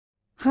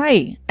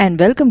Hi, and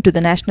welcome to the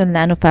National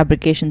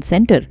Nanofabrication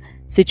Center,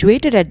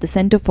 situated at the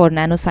Center for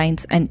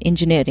Nanoscience and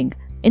Engineering,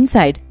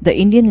 inside the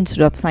Indian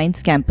Institute of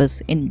Science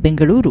campus in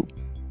Bengaluru.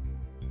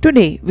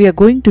 Today, we are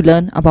going to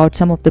learn about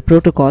some of the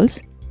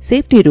protocols,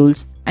 safety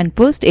rules, and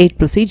first aid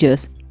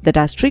procedures that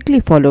are strictly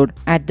followed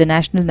at the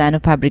National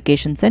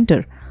Nanofabrication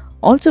Center,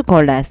 also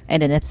called as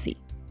NNfC.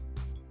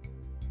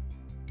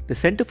 The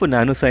Center for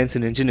Nanoscience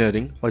and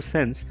Engineering, or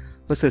CENS,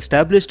 was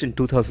established in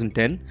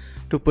 2010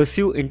 to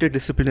pursue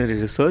interdisciplinary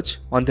research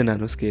on the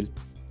nanoscale.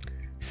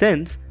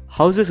 CENS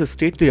houses a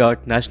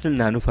state-of-the-art National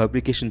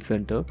Nanofabrication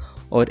Center,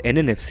 or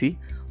NNfC,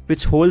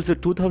 which holds a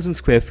 2000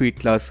 square feet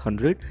class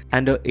 100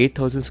 and a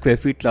 8000 square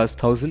feet class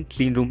 1000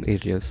 cleanroom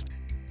areas.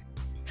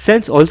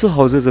 CENS also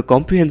houses a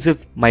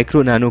comprehensive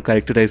micro-nano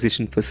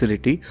characterization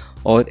facility,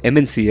 or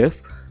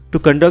MNCF, to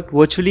conduct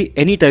virtually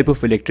any type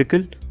of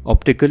electrical,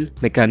 optical,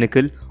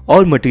 mechanical,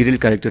 or material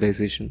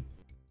characterization.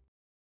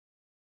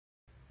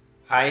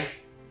 Hi,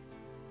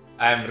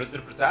 I am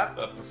Rudra Pratap,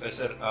 a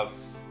professor of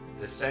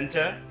the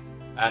center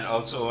and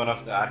also one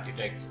of the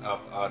architects of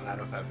our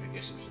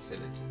nanofabrication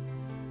facility.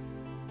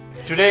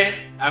 Today,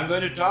 I'm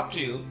going to talk to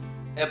you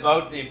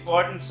about the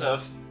importance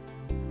of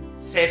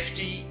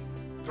safety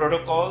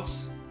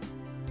protocols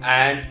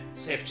and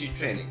safety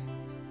training.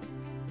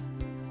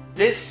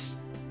 This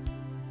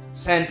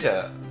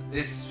center,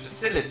 this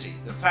facility,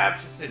 the fab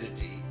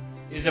facility,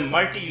 is a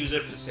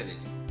multi-user facility.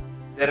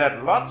 There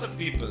are lots of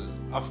people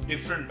of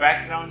different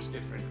backgrounds,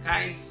 different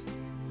kinds,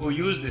 who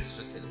use this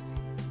facility.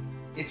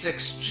 It's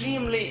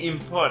extremely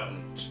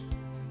important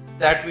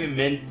that we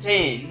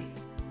maintain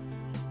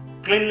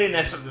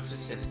cleanliness of the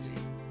facility.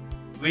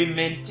 We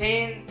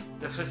maintain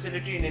the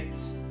facility in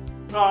its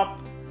top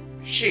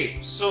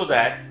shape so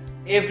that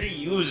every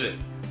user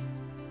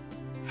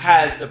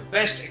has the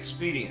best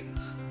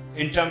experience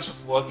in terms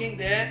of working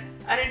there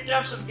and in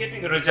terms of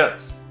getting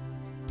results.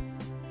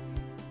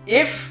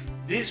 If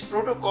these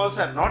protocols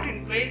are not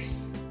in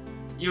place,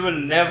 you will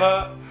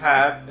never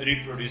have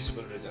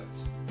reproducible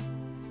results.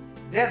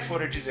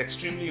 Therefore, it is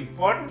extremely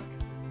important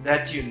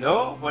that you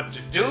know what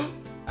to do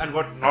and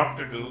what not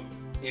to do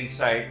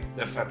inside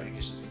the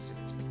fabrication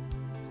facility.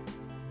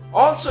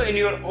 Also, in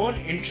your own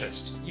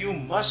interest, you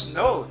must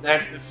know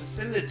that the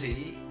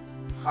facility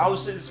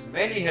houses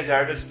many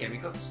hazardous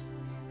chemicals,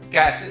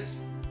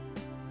 gases,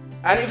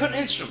 and even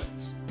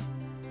instruments.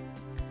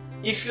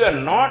 If you are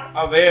not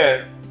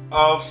aware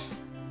of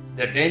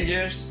the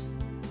dangers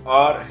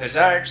or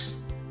hazards,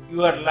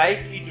 you are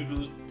likely to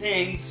do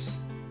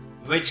things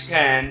which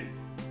can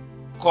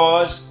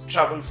cause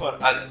trouble for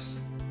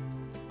others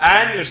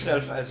and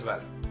yourself as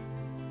well.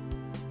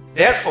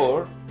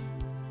 Therefore,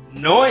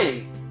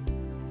 knowing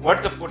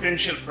what the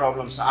potential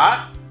problems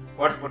are,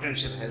 what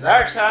potential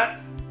hazards are,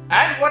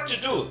 and what to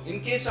do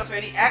in case of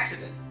any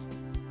accident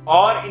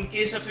or in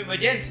case of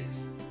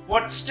emergencies,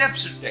 what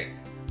steps to take,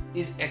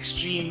 is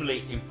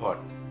extremely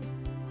important.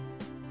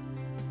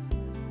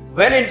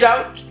 When in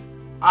doubt,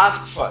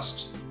 ask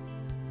first.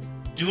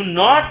 Do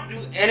not do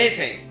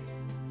anything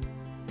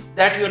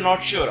that you are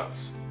not sure of.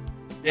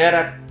 There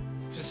are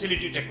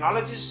facility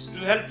technologists to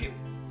help you.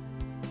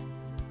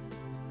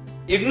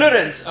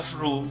 Ignorance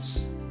of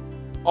rules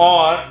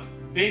or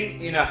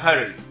being in a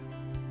hurry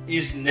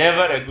is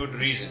never a good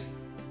reason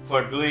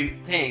for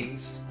doing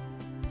things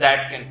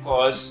that can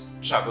cause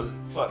trouble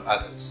for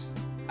others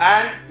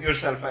and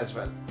yourself as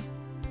well.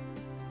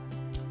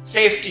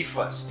 Safety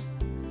first.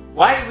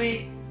 Why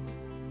we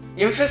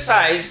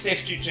emphasize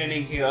safety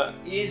training here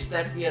is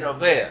that we are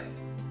aware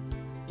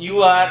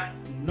you are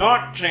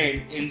not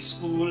trained in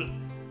school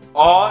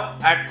or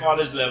at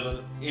college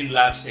level in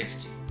lab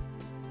safety.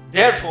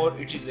 Therefore,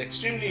 it is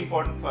extremely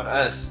important for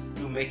us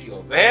to make you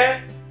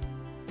aware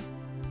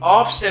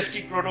of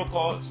safety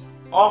protocols,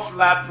 of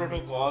lab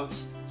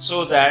protocols,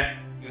 so that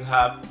you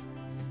have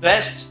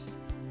best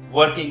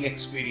working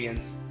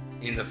experience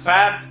in the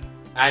fab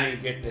and you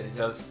get the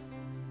results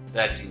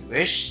that you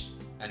wish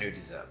and you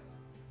deserve.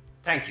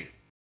 Thank you.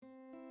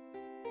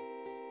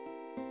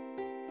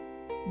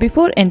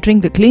 Before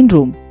entering the clean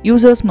room,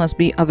 users must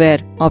be aware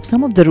of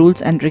some of the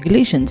rules and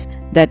regulations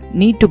that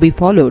need to be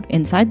followed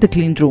inside the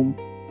clean room.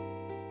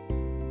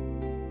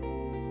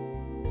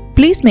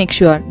 Please make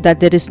sure that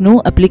there is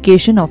no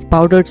application of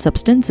powdered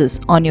substances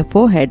on your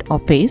forehead or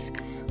face,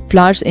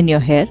 flowers in your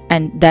hair,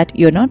 and that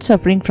you're not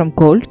suffering from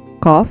cold,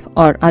 cough,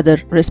 or other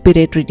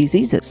respiratory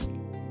diseases.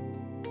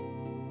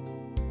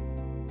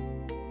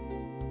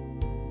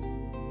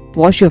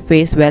 Wash your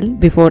face well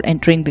before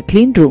entering the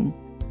clean room.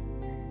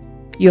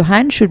 Your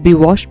hands should be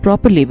washed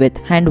properly with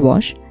hand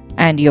wash,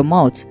 and your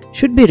mouths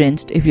should be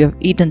rinsed if you have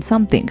eaten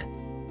something.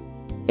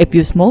 If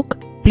you smoke,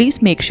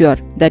 please make sure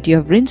that you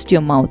have rinsed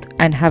your mouth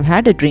and have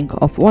had a drink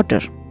of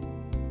water.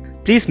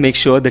 Please make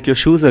sure that your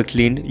shoes are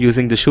cleaned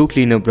using the shoe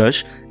cleaner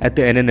brush at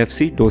the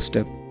NNfC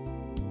doorstep.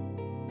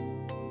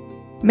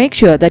 Make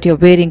sure that you're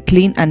wearing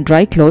clean and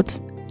dry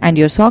clothes and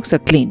your socks are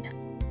clean.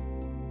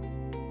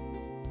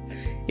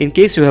 In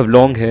case you have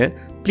long hair,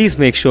 please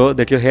make sure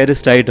that your hair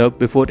is tied up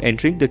before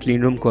entering the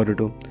cleanroom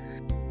corridor.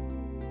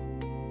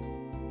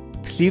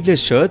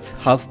 Sleeveless shirts,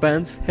 half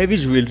pants, heavy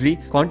jewelry,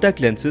 contact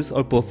lenses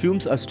or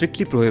perfumes are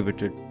strictly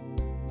prohibited.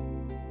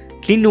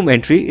 Clean room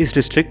entry is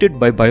restricted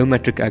by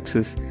biometric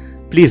access.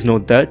 Please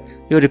note that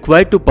you are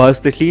required to pass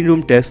the clean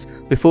room test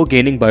before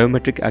gaining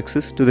biometric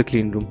access to the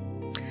clean room.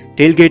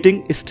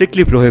 Tailgating is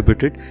strictly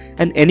prohibited,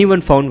 and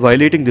anyone found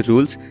violating the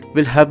rules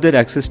will have their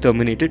access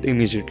terminated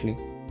immediately.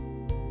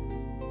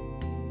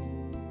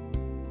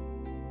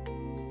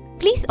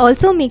 Please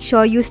also make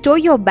sure you store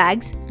your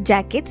bags,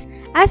 jackets,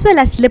 as well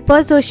as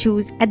slippers or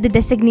shoes at the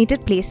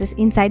designated places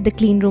inside the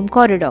clean room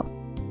corridor.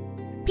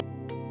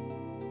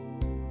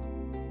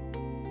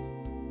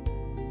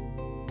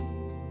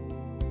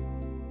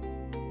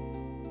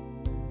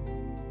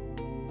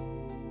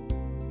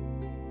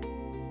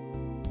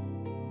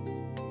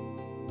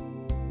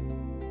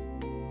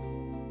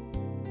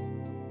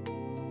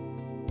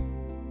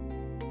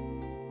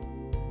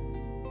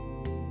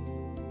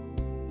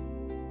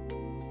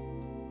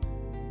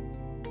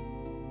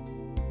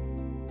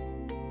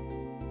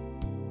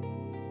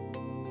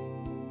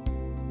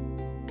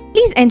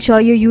 Please ensure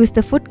you use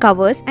the foot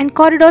covers and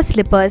corridor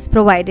slippers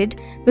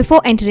provided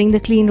before entering the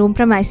clean room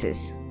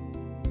premises.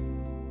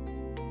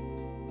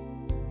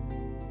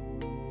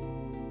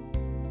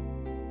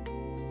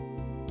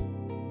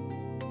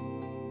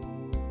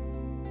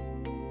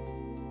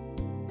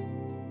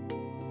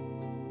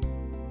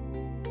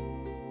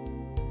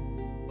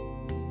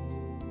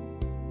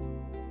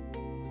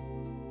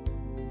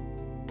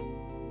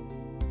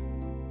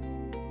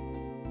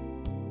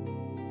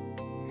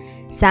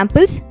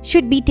 Samples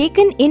should be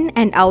taken in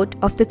and out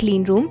of the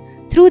clean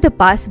room through the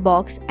pass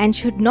box and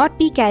should not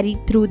be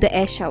carried through the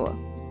air shower.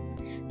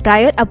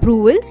 Prior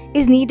approval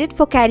is needed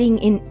for carrying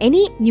in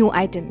any new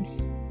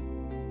items.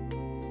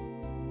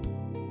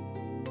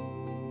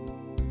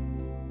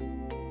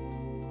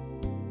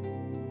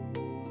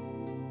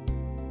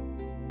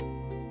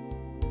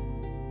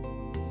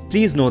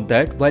 Please note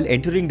that while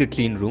entering the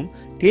clean room,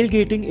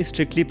 tailgating is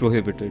strictly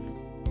prohibited.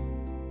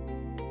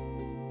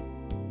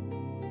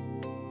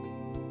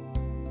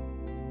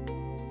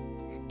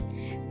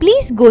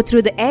 Please go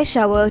through the air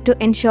shower to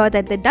ensure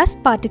that the dust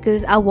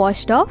particles are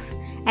washed off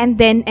and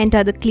then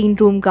enter the clean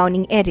room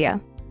gowning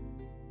area.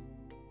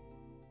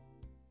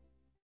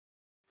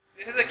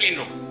 This is a clean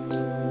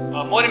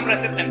room. More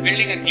impressive than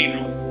building a clean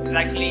room is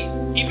actually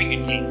keeping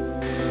it clean.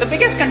 The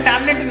biggest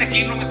contaminant in a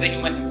clean room is the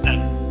human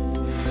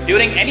himself.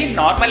 During any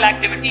normal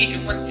activity,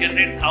 humans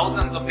generate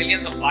thousands or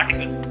millions of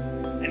particles.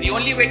 And the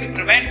only way to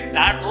prevent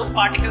those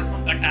particles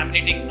from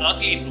contaminating a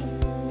clean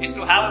room is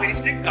to have a very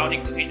strict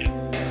gowning procedure.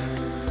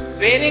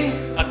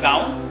 Wearing a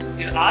gown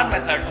is our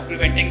method of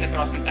preventing the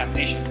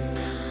cross-contamination.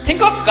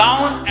 Think of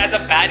gown as a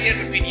barrier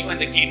between you and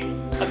the clean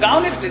room. A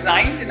gown is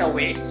designed in a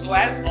way so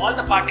as all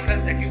the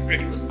particles that you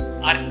produce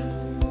are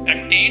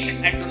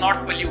contained and do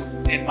not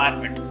pollute the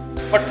environment.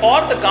 But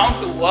for the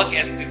gown to work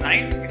as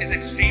designed, it is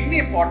extremely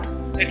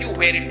important that you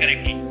wear it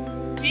correctly.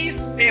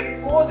 Please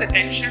pay close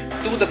attention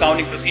to the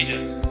gowning procedure.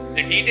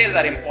 The details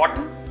are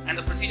important and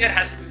the procedure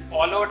has to be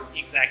followed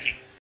exactly.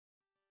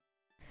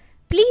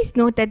 Please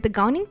note that the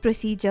gowning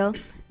procedure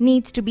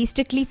needs to be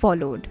strictly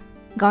followed.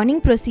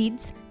 Gowning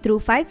proceeds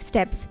through 5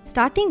 steps,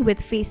 starting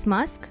with face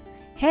mask,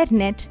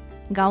 hairnet,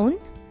 gown,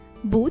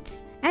 boots,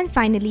 and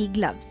finally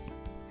gloves.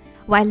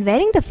 While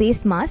wearing the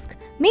face mask,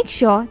 make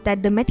sure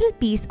that the metal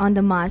piece on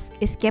the mask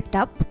is kept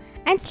up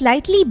and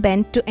slightly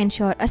bent to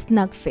ensure a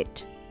snug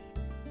fit.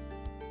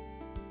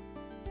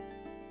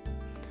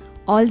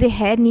 All the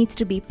hair needs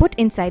to be put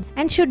inside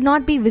and should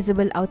not be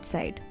visible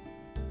outside.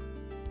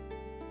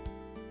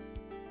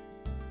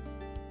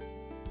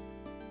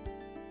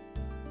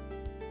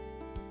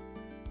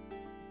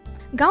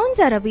 Gowns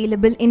are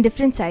available in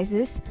different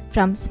sizes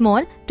from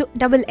small to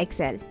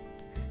XXL.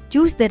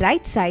 Choose the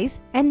right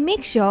size and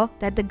make sure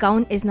that the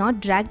gown is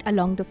not dragged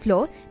along the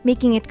floor,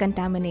 making it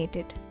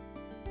contaminated.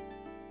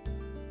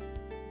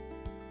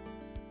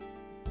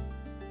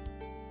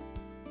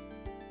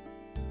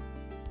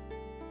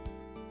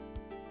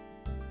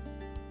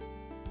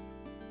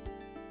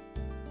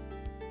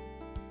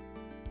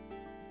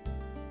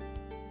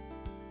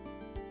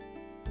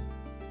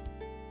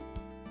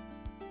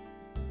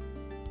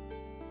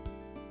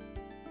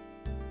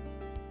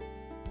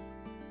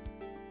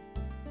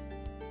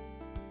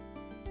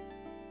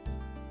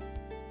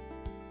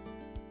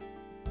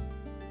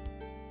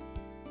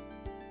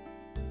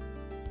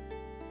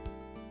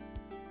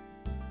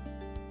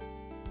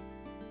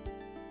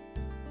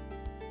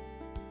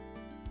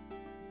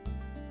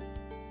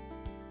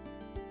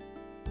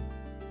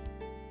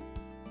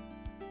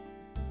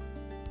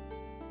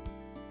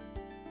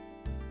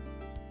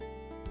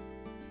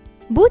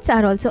 Boots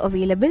are also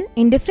available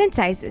in different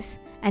sizes,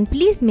 and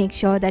please make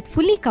sure that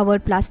fully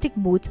covered plastic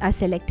boots are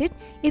selected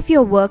if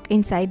your work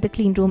inside the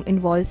clean room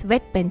involves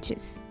wet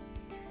benches.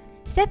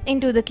 Step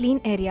into the clean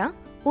area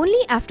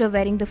only after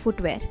wearing the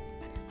footwear.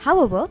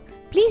 However,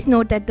 please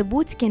note that the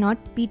boots cannot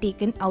be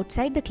taken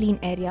outside the clean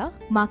area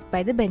marked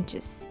by the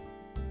benches.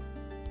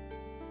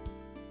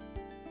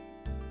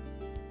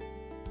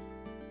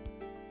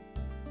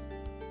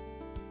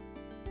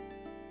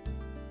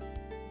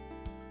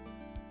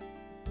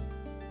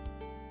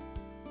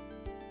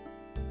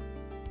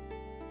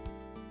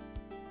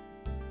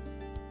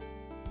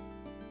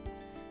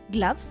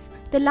 Gloves.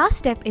 The last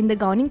step in the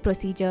gowning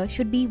procedure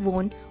should be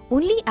worn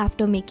only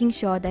after making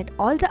sure that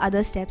all the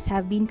other steps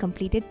have been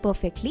completed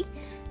perfectly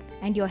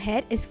and your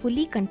hair is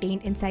fully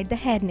contained inside the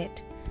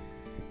hairnet.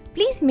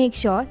 Please make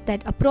sure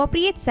that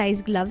appropriate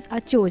size gloves are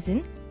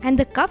chosen and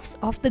the cuffs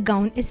of the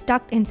gown is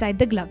tucked inside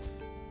the gloves.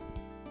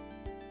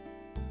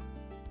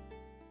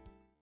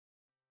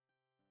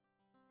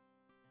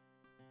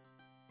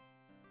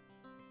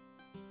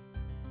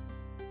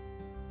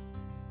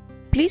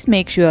 Please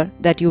make sure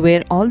that you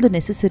wear all the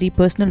necessary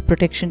personal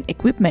protection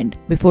equipment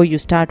before you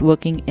start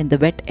working in the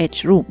wet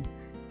etch room.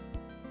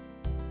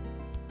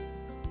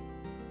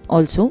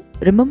 Also,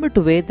 remember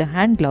to wear the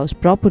hand gloves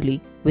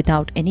properly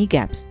without any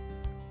gaps.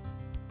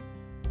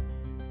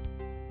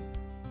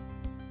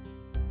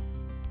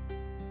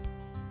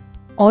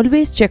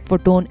 Always check for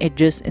torn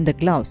edges in the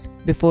gloves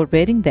before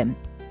wearing them.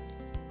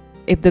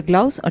 If the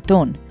gloves are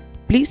torn,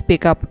 please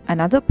pick up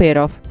another pair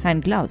of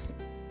hand gloves.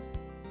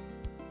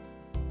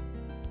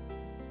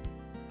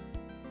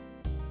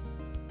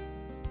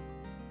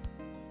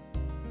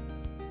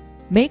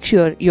 Make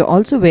sure you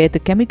also wear the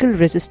chemical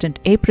resistant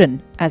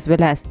apron as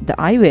well as the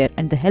eyewear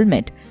and the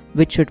helmet,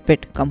 which should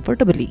fit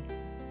comfortably.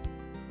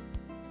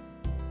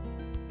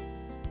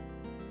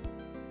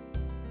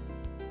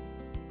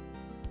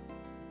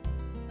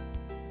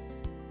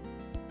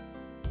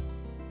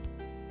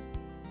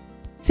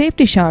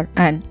 Safety shower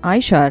and eye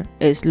shower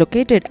is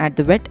located at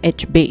the wet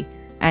etch bay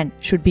and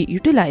should be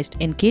utilized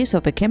in case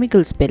of a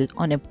chemical spill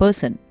on a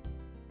person.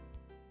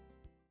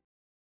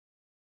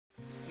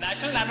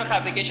 National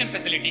Nanofabrication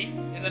Facility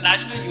is a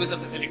national user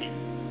facility,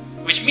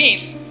 which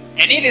means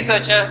any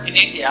researcher in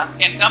India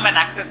can come and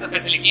access the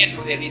facility and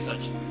do their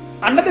research.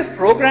 Under this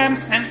program,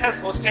 SENS has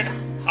hosted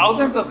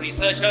thousands of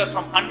researchers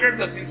from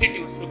hundreds of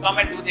institutes to come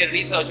and do their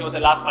research over the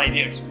last 5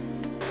 years.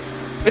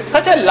 With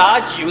such a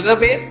large user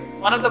base,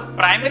 one of the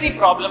primary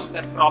problems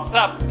that crops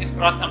up is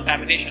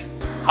cross-contamination.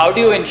 How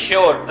do you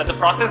ensure that the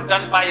process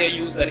done by a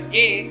user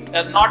A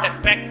does not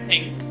affect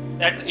things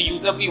that a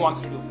user B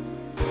wants to do?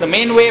 The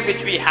main way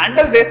which we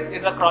handle this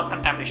is a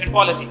cross-contamination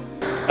policy.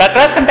 By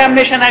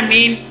cross-contamination, I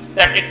mean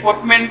that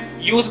equipment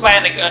used by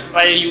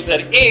a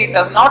user A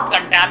does not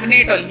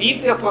contaminate or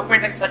leave the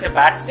equipment in such a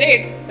bad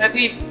state that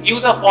the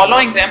user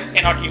following them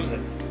cannot use it.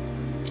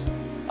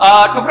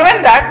 To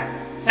prevent that,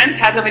 SENS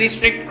has a very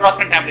strict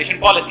cross-contamination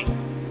policy.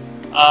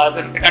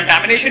 The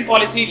contamination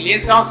policy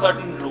lays down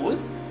certain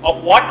rules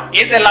of what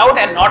is allowed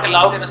and not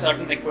allowed in a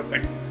certain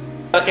equipment.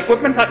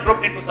 Equipments are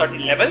grouped into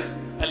certain levels,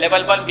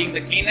 level 1 being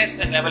the cleanest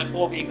and level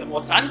 4 being the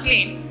most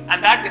unclean,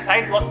 and that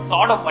decides what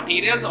sort of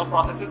materials or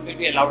processes will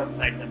be allowed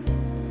inside them.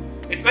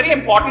 It's very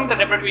important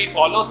that everybody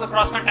follows the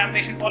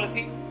cross-contamination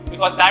policy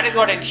because that is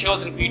what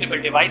ensures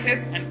repeatable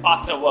devices and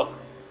faster work.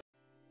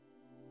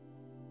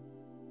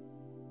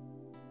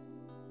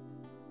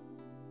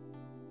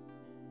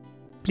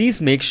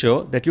 Please make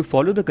sure that you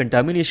follow the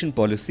contamination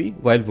policy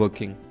while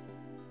working.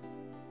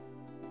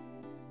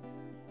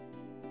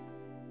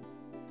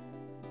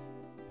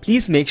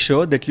 Please make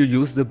sure that you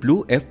use the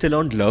blue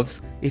F-Talon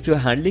gloves if you are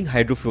handling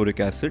hydrofluoric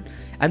acid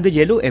and the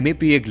yellow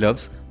MAPA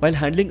gloves while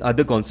handling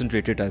other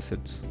concentrated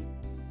acids.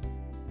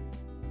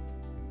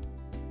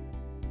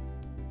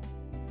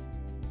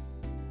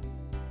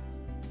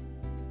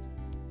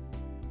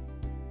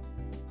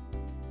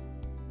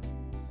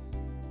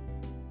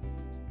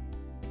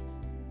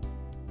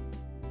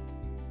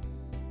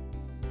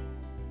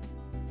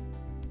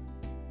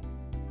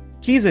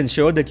 Please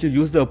ensure that you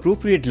use the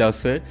appropriate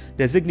glassware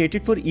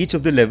designated for each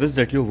of the levels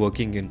that you are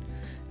working in.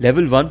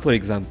 Level 1, for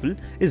example,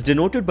 is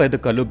denoted by the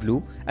color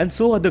blue, and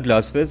so are the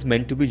glasswares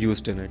meant to be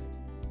used in it.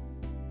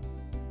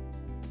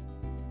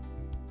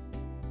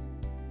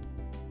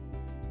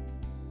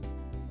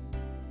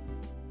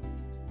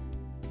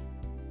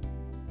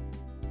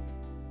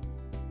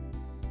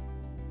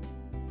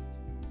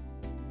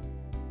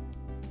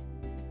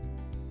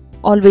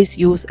 Always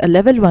use a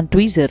level 1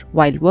 tweezer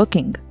while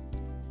working.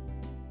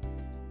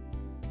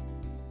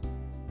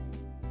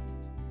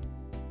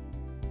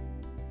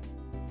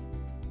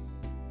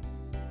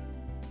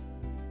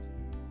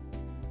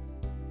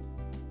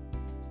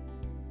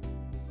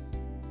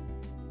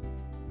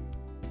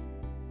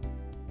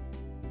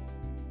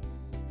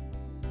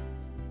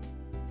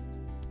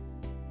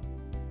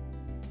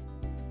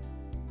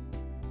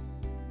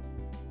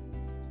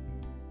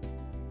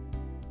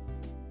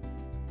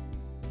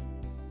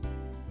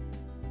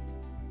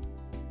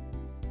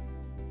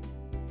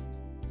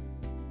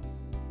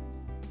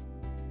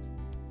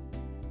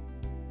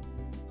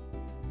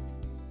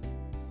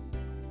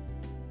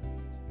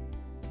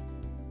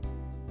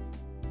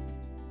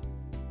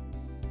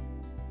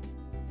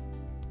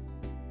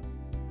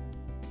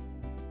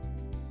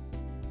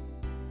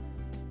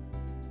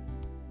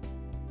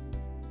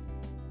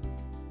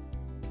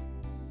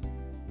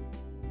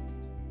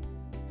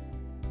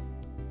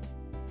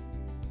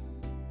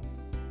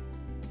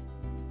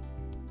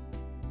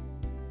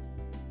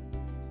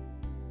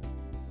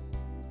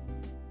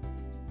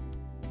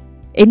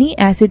 Any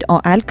acid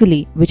or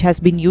alkali which has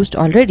been used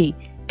already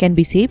can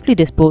be safely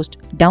disposed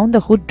down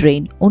the hood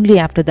drain only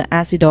after the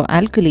acid or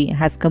alkali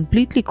has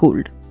completely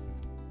cooled.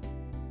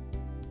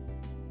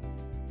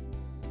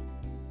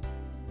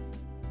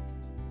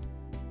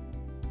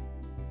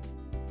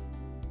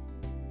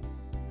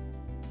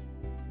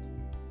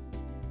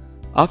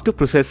 After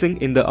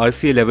processing in the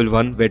RCA level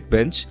 1 wet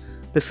bench,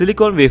 the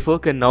silicon wafer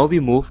can now be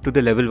moved to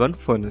the level 1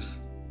 furnace.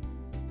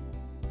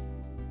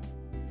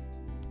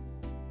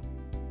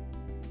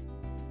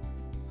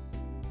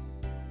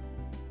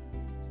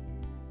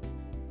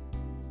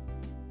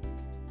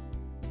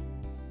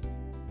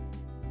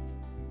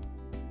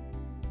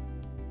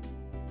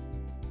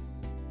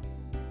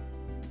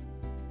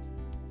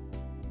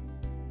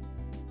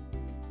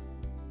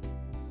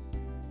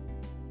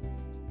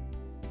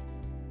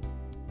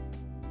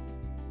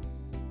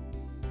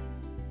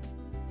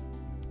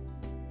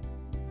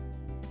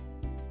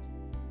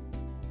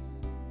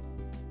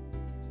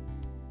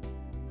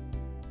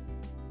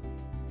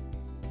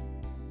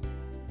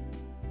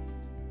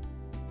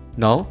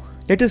 Now,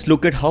 let us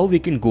look at how we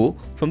can go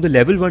from the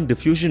level 1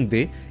 diffusion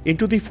bay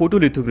into the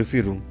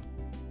photolithography room.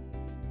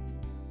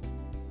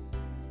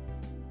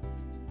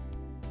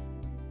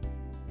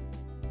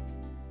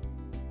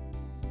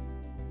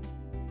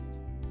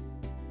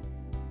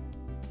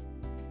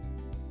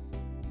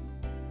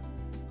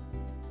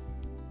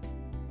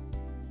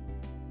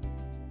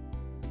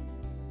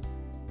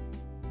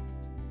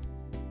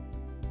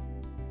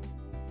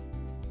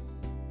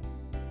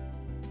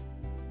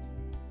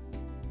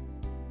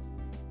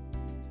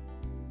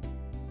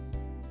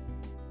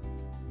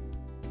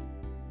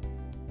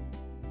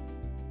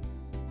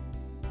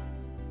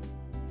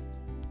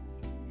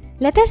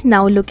 Let us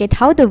now look at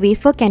how the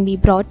wafer can be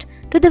brought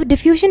to the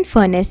diffusion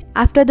furnace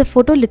after the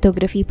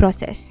photolithography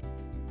process.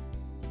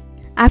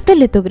 After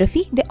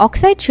lithography, the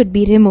oxide should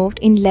be removed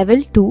in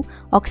level 2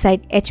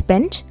 oxide etch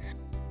bench,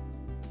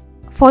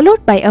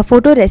 followed by a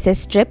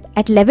photoresist strip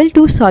at level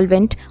 2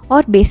 solvent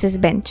or basis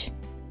bench.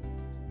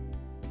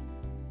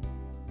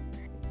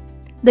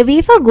 The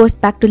wafer goes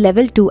back to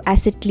level 2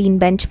 acid clean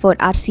bench for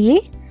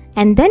RCA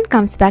and then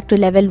comes back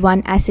to level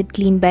 1 acid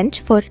clean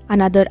bench for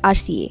another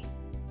RCA.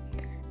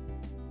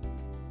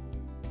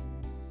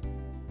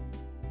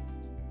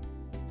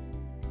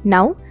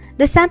 Now,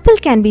 the sample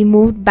can be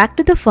moved back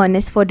to the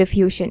furnace for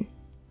diffusion.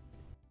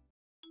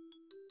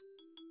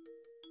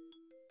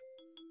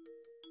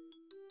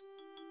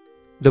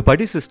 The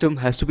buddy system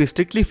has to be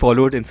strictly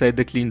followed inside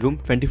the cleanroom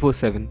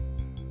 24/7.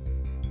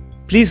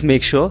 Please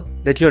make sure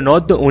that you are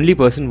not the only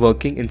person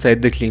working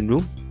inside the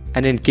cleanroom,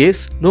 and in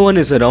case no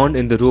one is around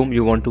in the room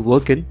you want to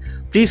work in,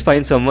 please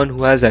find someone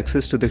who has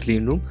access to the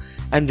cleanroom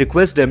and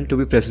request them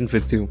to be present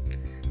with you.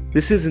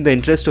 This is in the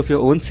interest of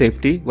your own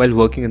safety while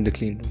working in the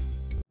cleanroom.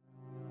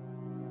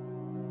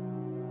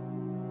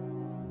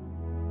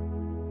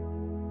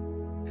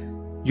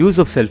 Use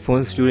of cell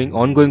phones during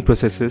ongoing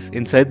processes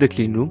inside the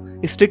cleanroom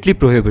is strictly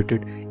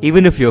prohibited,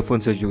 even if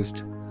earphones are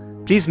used.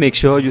 Please make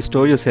sure you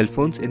store your cell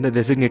phones in the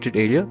designated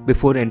area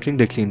before entering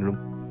the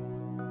cleanroom.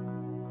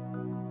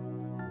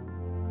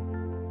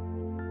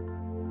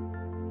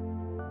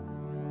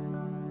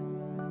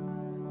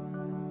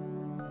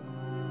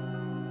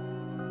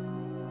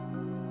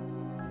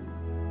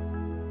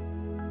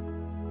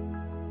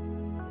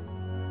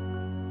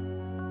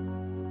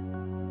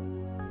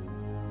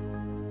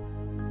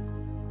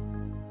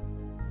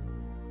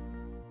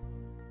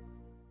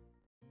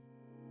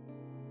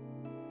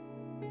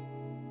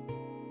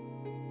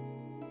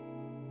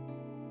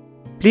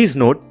 Please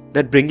note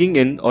that bringing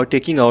in or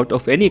taking out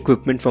of any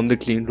equipment from the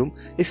cleanroom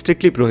is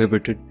strictly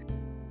prohibited.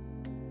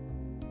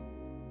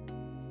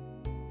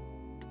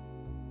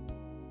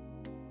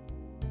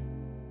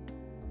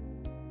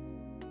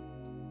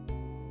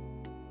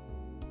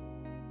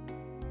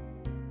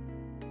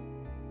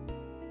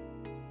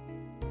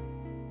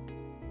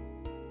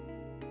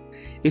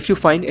 If you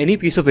find any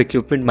piece of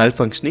equipment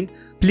malfunctioning,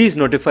 please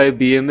notify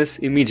BMS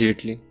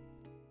immediately.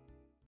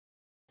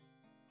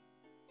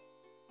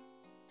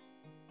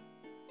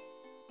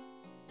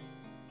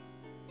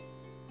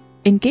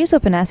 In case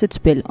of an acid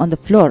spill on the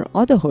floor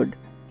or the hood,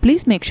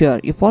 please make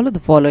sure you follow the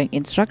following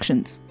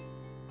instructions.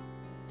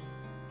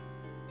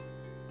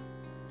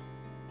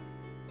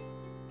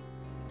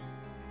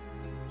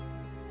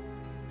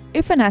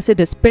 If an acid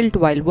is spilled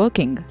while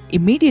working,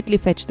 immediately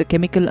fetch the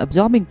chemical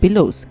absorbing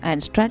pillows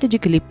and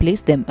strategically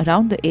place them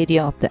around the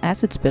area of the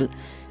acid spill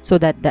so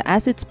that the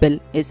acid spill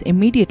is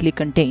immediately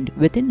contained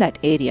within that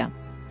area.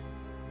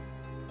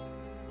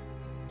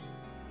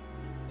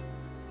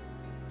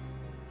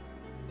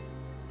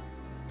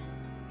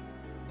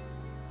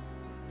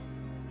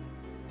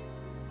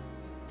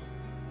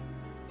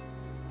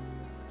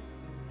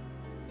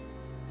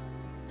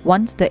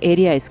 Once the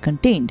area is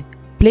contained,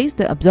 place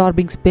the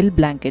absorbing spill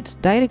blankets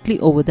directly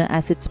over the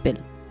acid spill.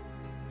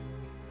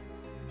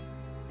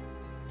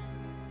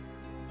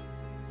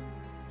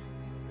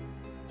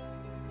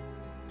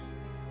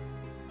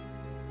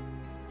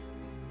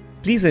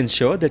 Please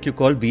ensure that you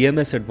call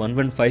BMS at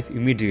 115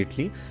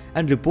 immediately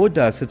and report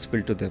the acid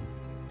spill to them.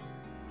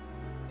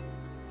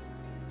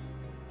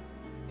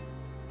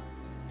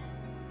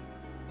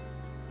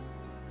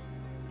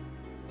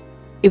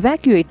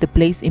 Evacuate the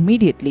place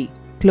immediately.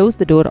 Close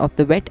the door of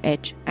the wet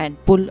edge and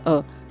pull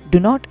a "Do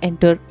not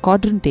enter"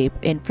 cordon tape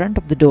in front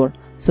of the door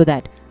so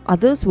that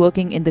others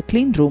working in the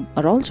clean room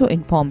are also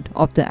informed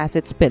of the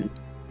acid spill.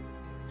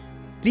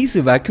 Please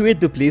evacuate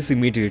the place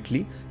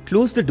immediately,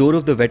 close the door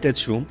of the wet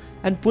edge room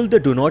and pull the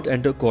 "Do not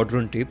enter"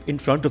 cordon tape in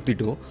front of the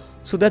door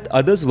so that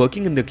others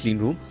working in the clean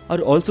room are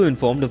also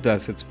informed of the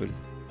acid spill.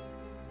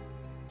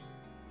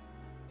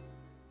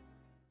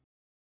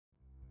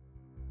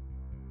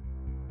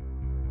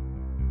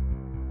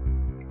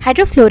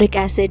 Hydrofluoric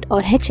acid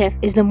or HF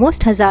is the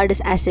most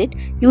hazardous acid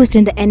used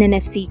in the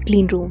NNfC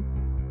clean room.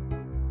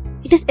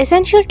 It is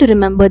essential to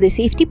remember the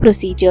safety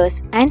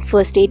procedures and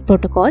first aid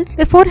protocols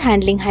before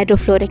handling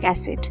hydrofluoric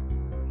acid.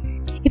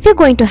 If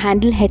you're going to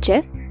handle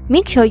HF,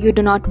 make sure you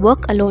do not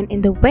work alone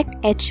in the wet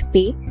edge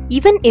bay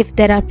even if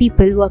there are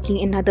people working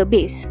in other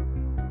bays.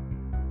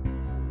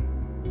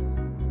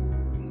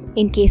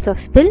 In case of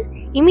spill,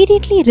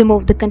 immediately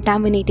remove the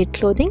contaminated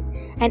clothing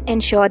and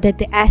ensure that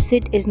the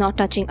acid is not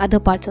touching other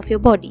parts of your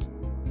body.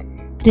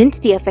 Rinse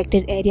the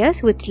affected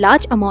areas with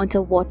large amounts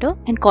of water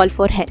and call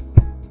for help.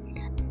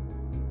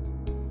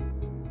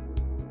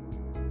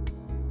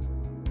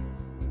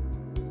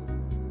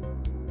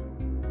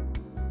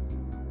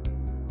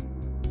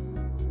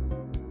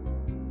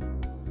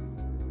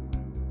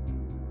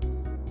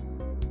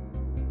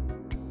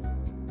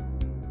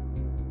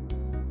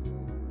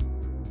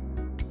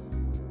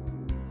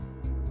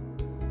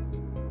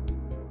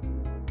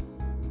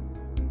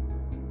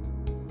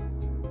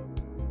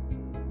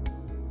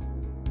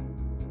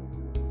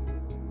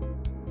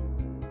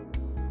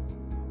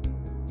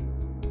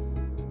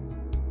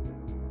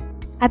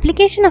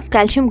 Application of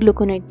calcium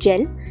gluconate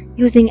gel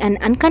using an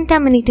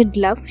uncontaminated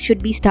glove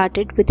should be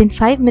started within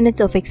 5 minutes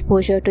of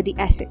exposure to the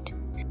acid.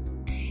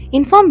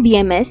 Inform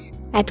BMS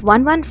at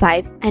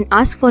 115 and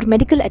ask for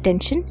medical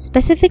attention,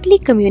 specifically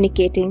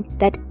communicating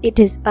that it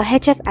is a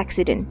HF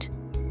accident.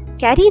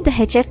 Carry the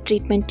HF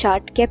treatment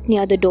chart kept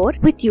near the door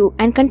with you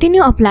and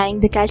continue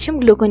applying the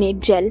calcium gluconate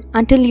gel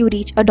until you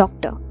reach a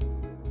doctor.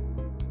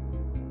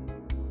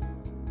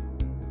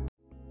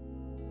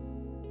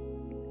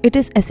 It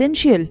is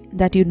essential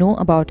that you know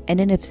about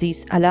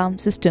NNfC's alarm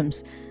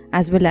systems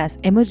as well as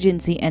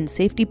emergency and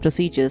safety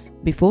procedures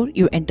before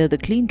you enter the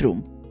clean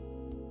room.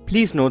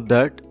 Please note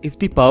that if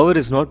the power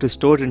is not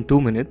restored in 2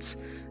 minutes,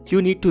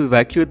 you need to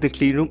evacuate the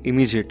clean room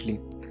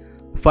immediately.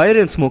 Fire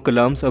and smoke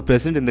alarms are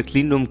present in the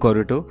clean room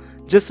corridor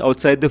just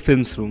outside the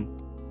films room.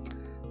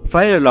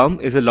 Fire alarm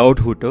is a loud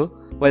hooter,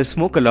 while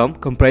smoke alarm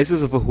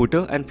comprises of a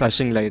hooter and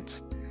flashing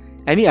lights.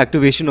 Any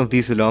activation of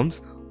these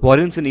alarms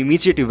warrants an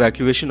immediate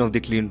evacuation of the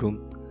clean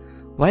room.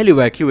 While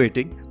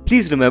evacuating,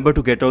 please remember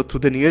to get out through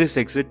the nearest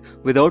exit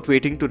without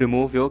waiting to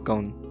remove your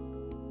gown.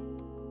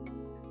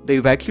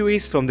 The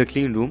evacuees from the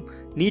clean room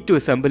need to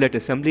assemble at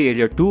assembly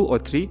area 2 or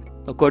 3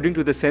 according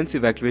to the sense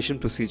evacuation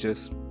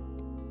procedures.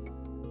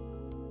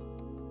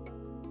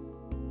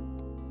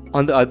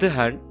 On the other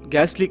hand,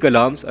 gas leak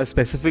alarms are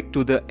specific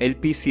to the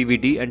LP,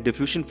 CVD and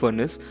diffusion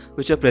furnace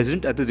which are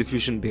present at the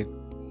diffusion bay.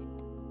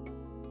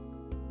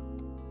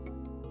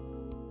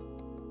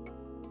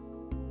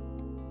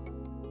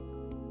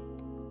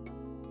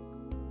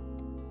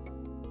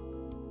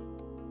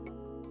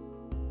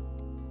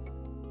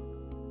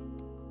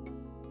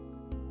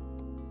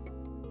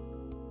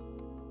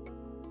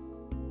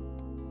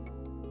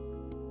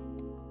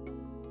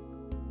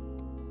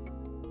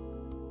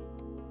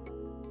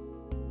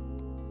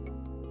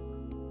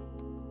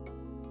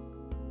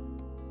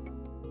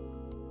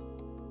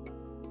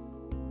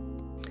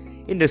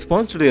 In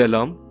response to the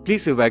alarm,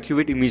 please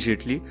evacuate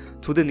immediately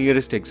through the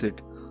nearest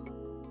exit.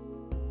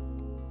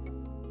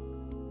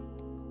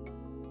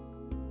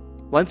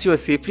 Once you are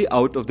safely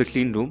out of the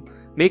clean room,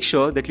 make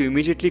sure that you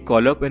immediately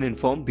call up and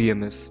inform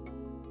BMS.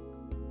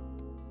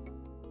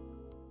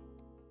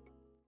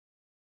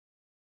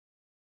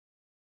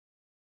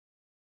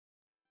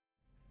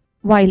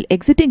 While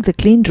exiting the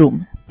clean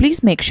room,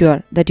 please make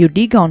sure that you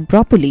degown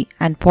properly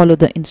and follow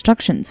the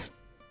instructions.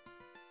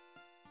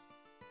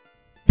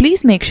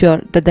 Please make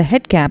sure that the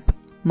head cap,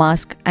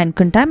 mask and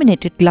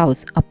contaminated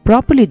gloves are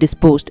properly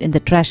disposed in the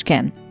trash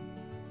can.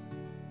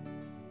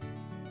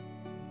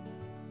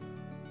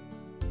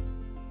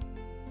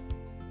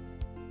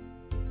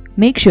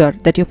 Make sure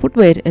that your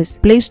footwear is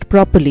placed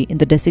properly in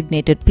the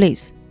designated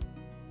place.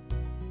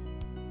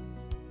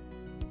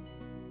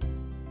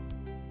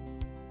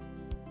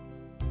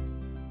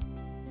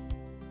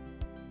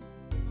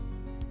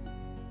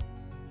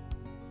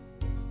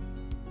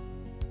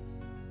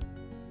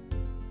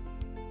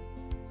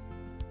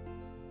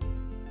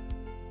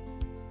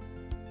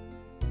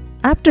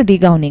 After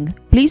degowning,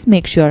 please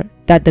make sure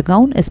that the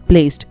gown is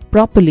placed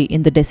properly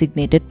in the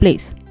designated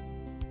place.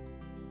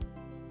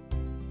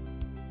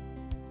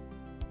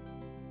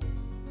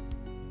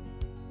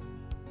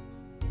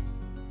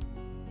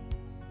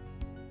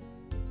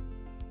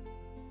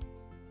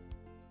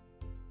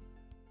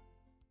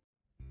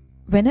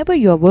 Whenever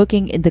you are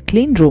working in the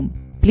clean room,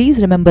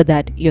 please remember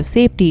that your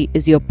safety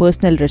is your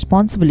personal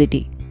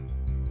responsibility.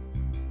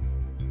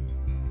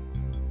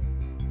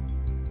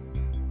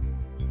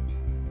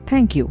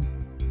 Thank you.